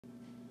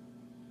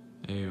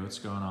Hey, what's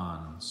going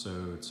on?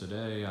 So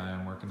today I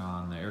am working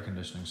on the air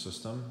conditioning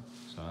system.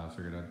 So I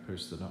figured I'd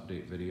post an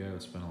update video.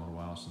 It's been a little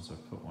while since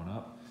I've put one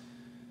up.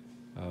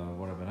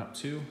 What I've been up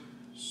to.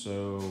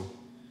 So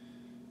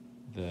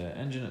the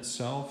engine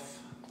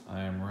itself,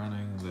 I am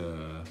running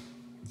the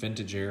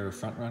Vintage Air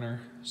Frontrunner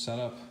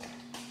setup,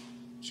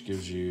 which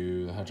gives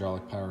you the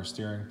hydraulic power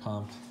steering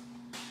pump,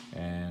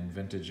 and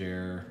Vintage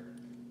Air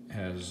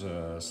has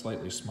a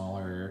slightly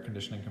smaller air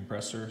conditioning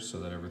compressor so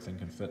that everything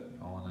can fit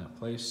all in that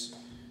place.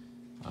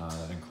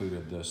 That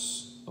included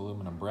this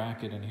aluminum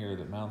bracket in here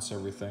that mounts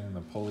everything,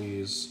 the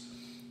pulleys.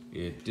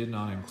 It did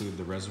not include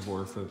the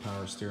reservoir for the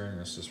power steering.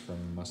 This is from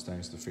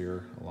Mustang's to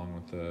Fear, along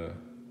with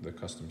the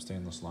custom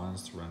stainless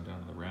lines to run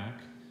down to the rack.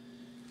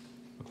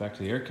 But back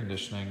to the air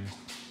conditioning,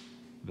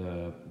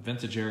 the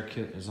Vintage Air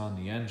kit is on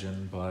the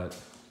engine, but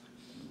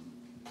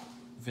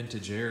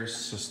Vintage Air's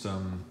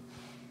system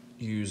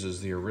uses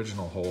the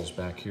original holes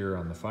back here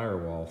on the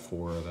firewall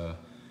for the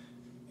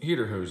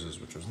heater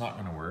hoses, which was not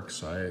going to work.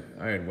 So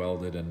I had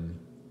welded and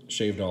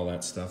shaved all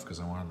that stuff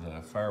because I wanted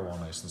the firewall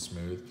nice and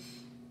smooth.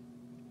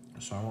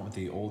 So I went with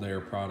the Old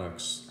Air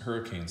Products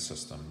Hurricane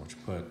system, which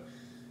put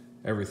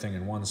everything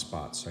in one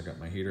spot. So I got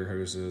my heater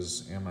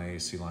hoses and my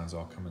AC lines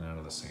all coming out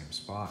of the same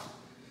spot.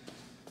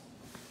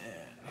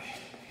 And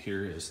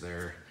here is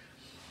their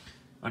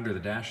under the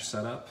dash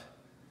setup.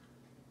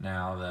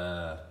 Now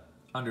the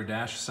under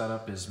dash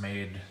setup is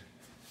made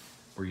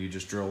where you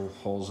just drill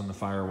holes in the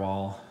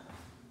firewall,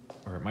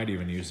 or it might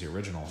even use the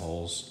original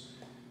holes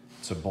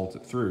to bolt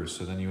it through.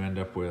 So then you end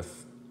up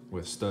with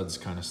studs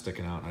kind of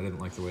sticking out. I didn't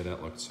like the way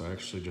that looked, so I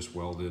actually just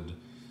welded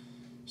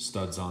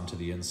studs onto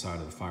the inside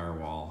of the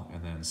firewall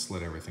and then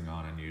slid everything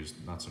on and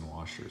used nuts and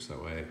washers.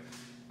 That way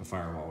the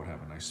firewall would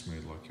have a nice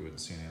smooth look. You wouldn't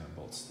see any of the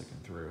bolts sticking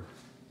through.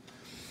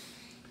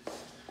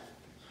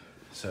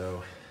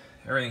 So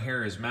everything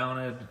here is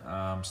mounted.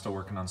 I'm still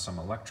working on some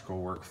electrical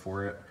work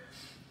for it.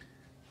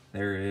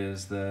 There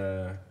is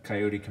the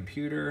Coyote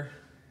computer.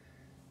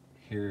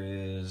 Here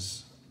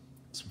is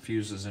some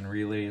fuses and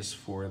relays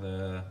for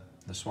the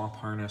swap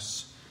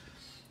harness.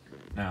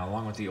 Now,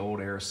 along with the Old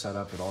Air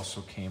setup, it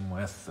also came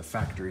with the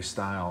factory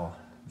style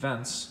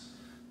vents.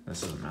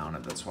 This isn't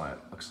mounted, that's why it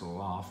looks a little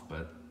off,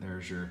 but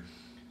there's your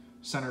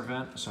center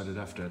vent. So I did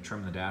have to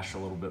trim the dash a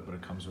little bit, but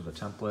it comes with a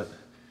template.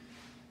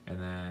 And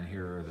then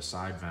here are the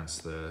side vents.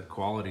 The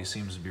quality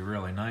seems to be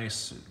really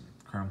nice,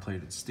 chrome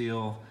plated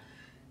steel.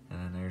 And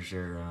then there's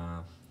your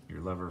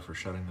lever for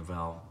shutting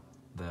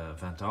the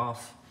vent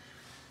off.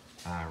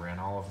 I ran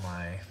all of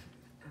my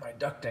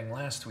ducting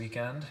last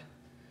weekend.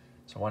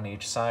 So one to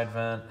each side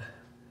vent,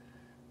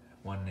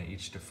 one to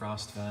each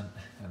defrost vent,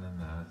 and then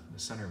the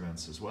center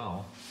vents as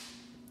well.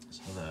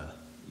 So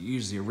you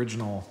use the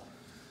original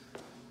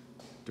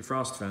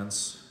defrost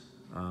vents,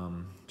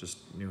 just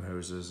new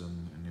hoses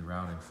and new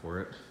routing for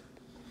it.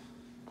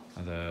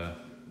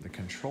 The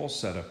control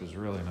setup is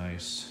really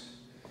nice.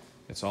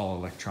 It's all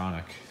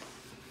electronic.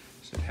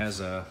 So it has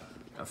a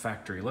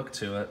factory look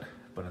to it,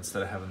 but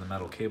instead of having the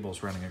metal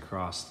cables running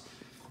across,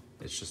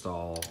 it's just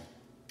all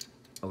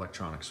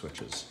electronic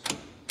switches.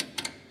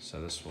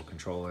 So this will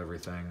control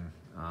everything.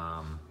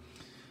 I'm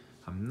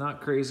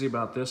not crazy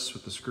about this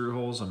with the screw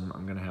holes.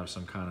 I'm gonna have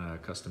some kind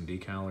of custom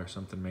decal or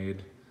something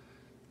made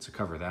to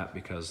cover that,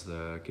 because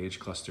the gauge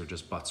cluster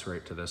just butts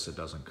right to this. It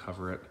doesn't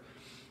cover it.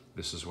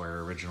 This is where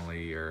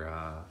originally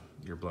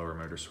your blower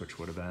motor switch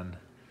would have been.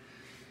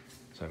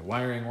 So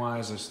wiring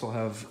wise, I still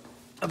have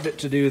a bit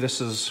to do.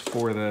 This is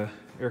for the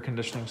air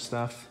conditioning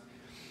stuff.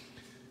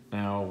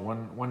 Now,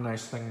 one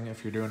nice thing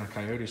if you're doing a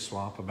Coyote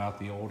swap about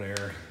the Old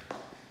Air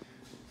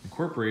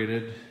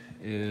Incorporated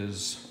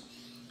is,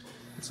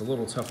 it's a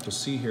little tough to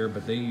see here,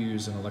 but they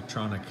use an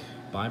electronic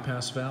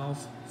bypass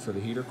valve for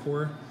the heater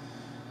core,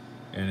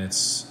 and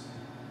it's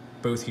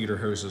both heater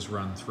hoses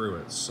run through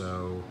it.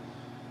 So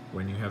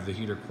when you have the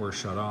heater core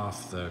shut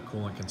off, the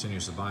coolant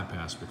continues to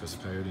bypass, because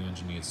the Coyote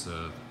engine needs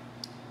a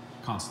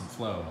constant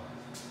flow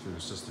through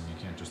the system.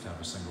 You can't just have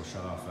a single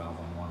shut-off valve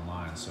on one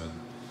line. So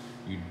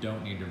you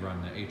don't need to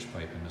run the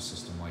H-pipe in the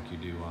system like you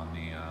do on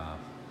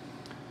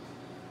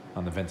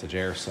the Vintage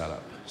Air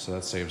setup. So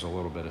that saves a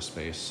little bit of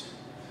space.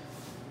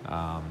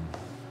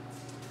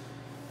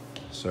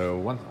 So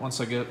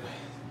once I get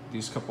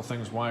these couple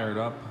things wired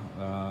up,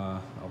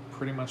 I'll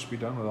pretty much be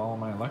done with all of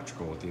my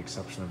electrical, with the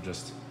exception of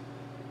just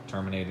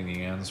terminating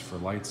the ends for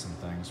lights and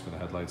things, for the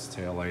headlights,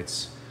 tail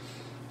lights.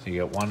 So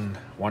you get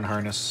one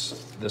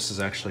harness. This is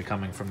actually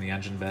coming from the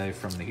engine bay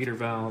from the heater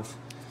valve.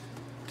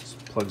 This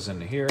plugs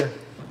into here.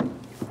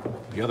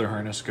 The other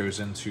harness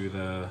goes into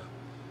the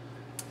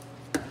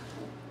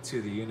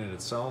unit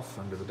itself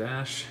under the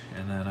dash,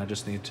 and then I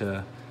just need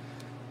to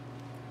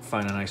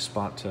find a nice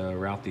spot to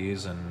route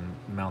these and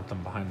mount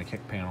them behind the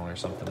kick panel or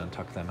something and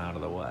tuck them out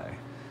of the way.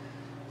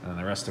 And then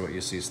the rest of what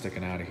you see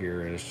sticking out of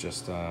here is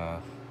just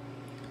the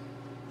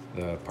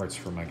parts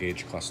for my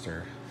gauge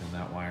cluster and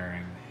that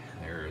wiring.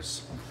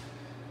 There's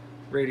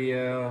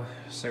radio,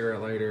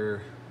 cigarette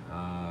lighter,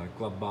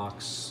 glove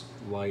box,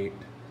 light,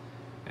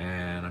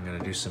 and I'm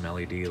gonna do some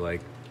LED like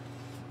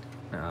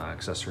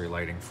accessory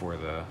lighting for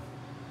the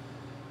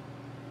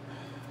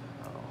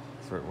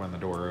for when the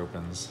door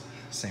opens.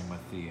 Same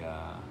with the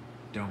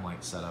dome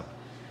light setup.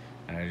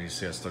 And as you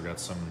see, I still got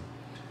some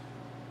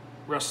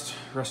rust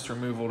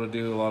removal to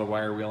do, a lot of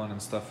wire wheeling and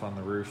stuff on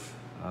the roof.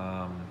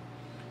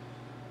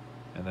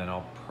 And then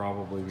I'll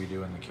probably be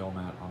doing the kill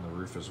mat on the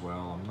roof as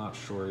well. I'm not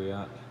sure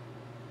yet.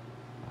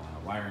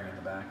 Wiring in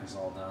the back is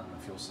all done.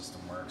 The fuel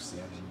system works.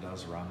 The engine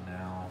does run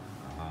now.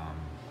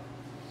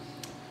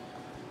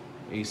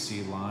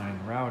 AC line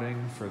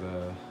routing for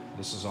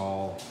this is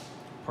all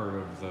part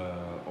of the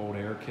old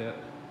air kit.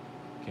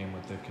 Came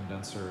with the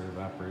condenser,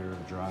 evaporator,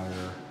 the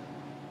dryer,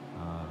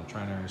 the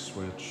trinary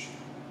switch,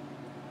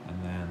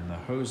 and then the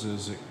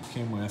hoses. It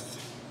came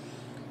with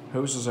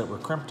hoses that were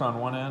crimped on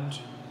one end,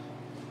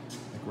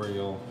 like where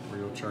you'll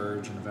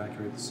charge and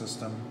evacuate the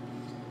system.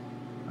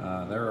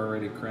 They're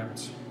already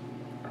crimped.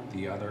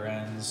 The other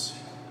ends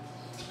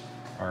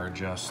are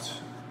just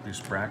loose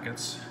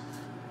brackets.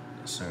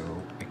 So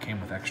it came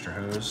with extra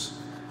hose,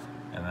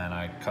 and then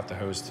I cut the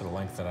hose to the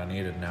length that I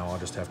needed. Now I'll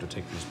just have to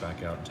take these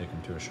back out and take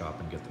them to a shop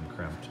and get them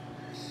crimped.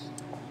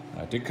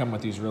 It did come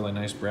with these really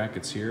nice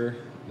brackets here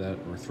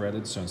that were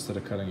threaded, so instead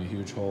of cutting a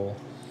huge hole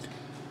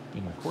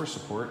in the core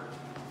support,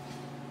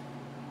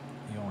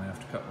 you only have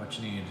to cut what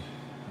you need.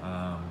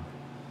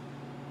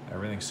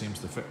 Everything seems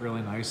to fit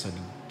really nice. I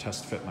did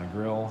test fit my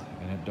grill,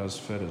 and it does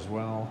fit as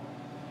well.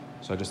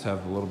 So I just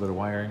have a little bit of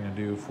wiring to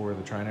do for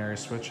the trinary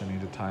switch. I need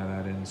to tie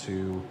that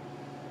into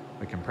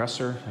the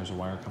compressor. There's a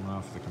wire coming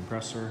off the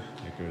compressor.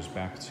 It goes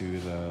back to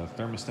the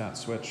thermostat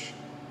switch,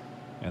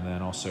 and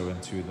then also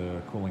into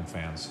the cooling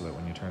fan, so that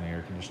when you turn the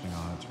air conditioning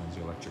on, it turns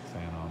the electric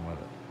fan on with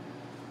it.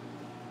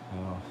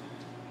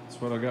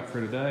 That's what I got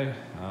for today.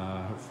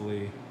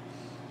 Hopefully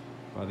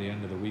by the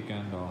end of the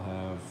weekend, I'll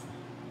have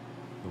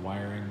the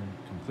wiring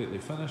completely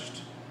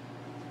finished.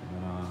 And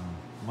then on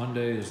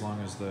Monday, as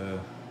long as the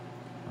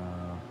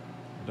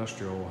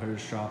industrial hose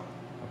shop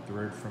up the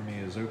road from me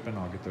is open,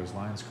 I'll get those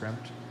lines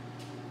crimped.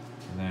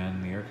 And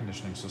then the air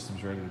conditioning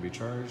system's ready to be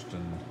charged,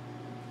 and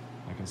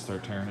I can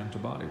start tearing into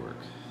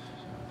bodywork.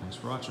 So thanks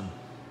for watching.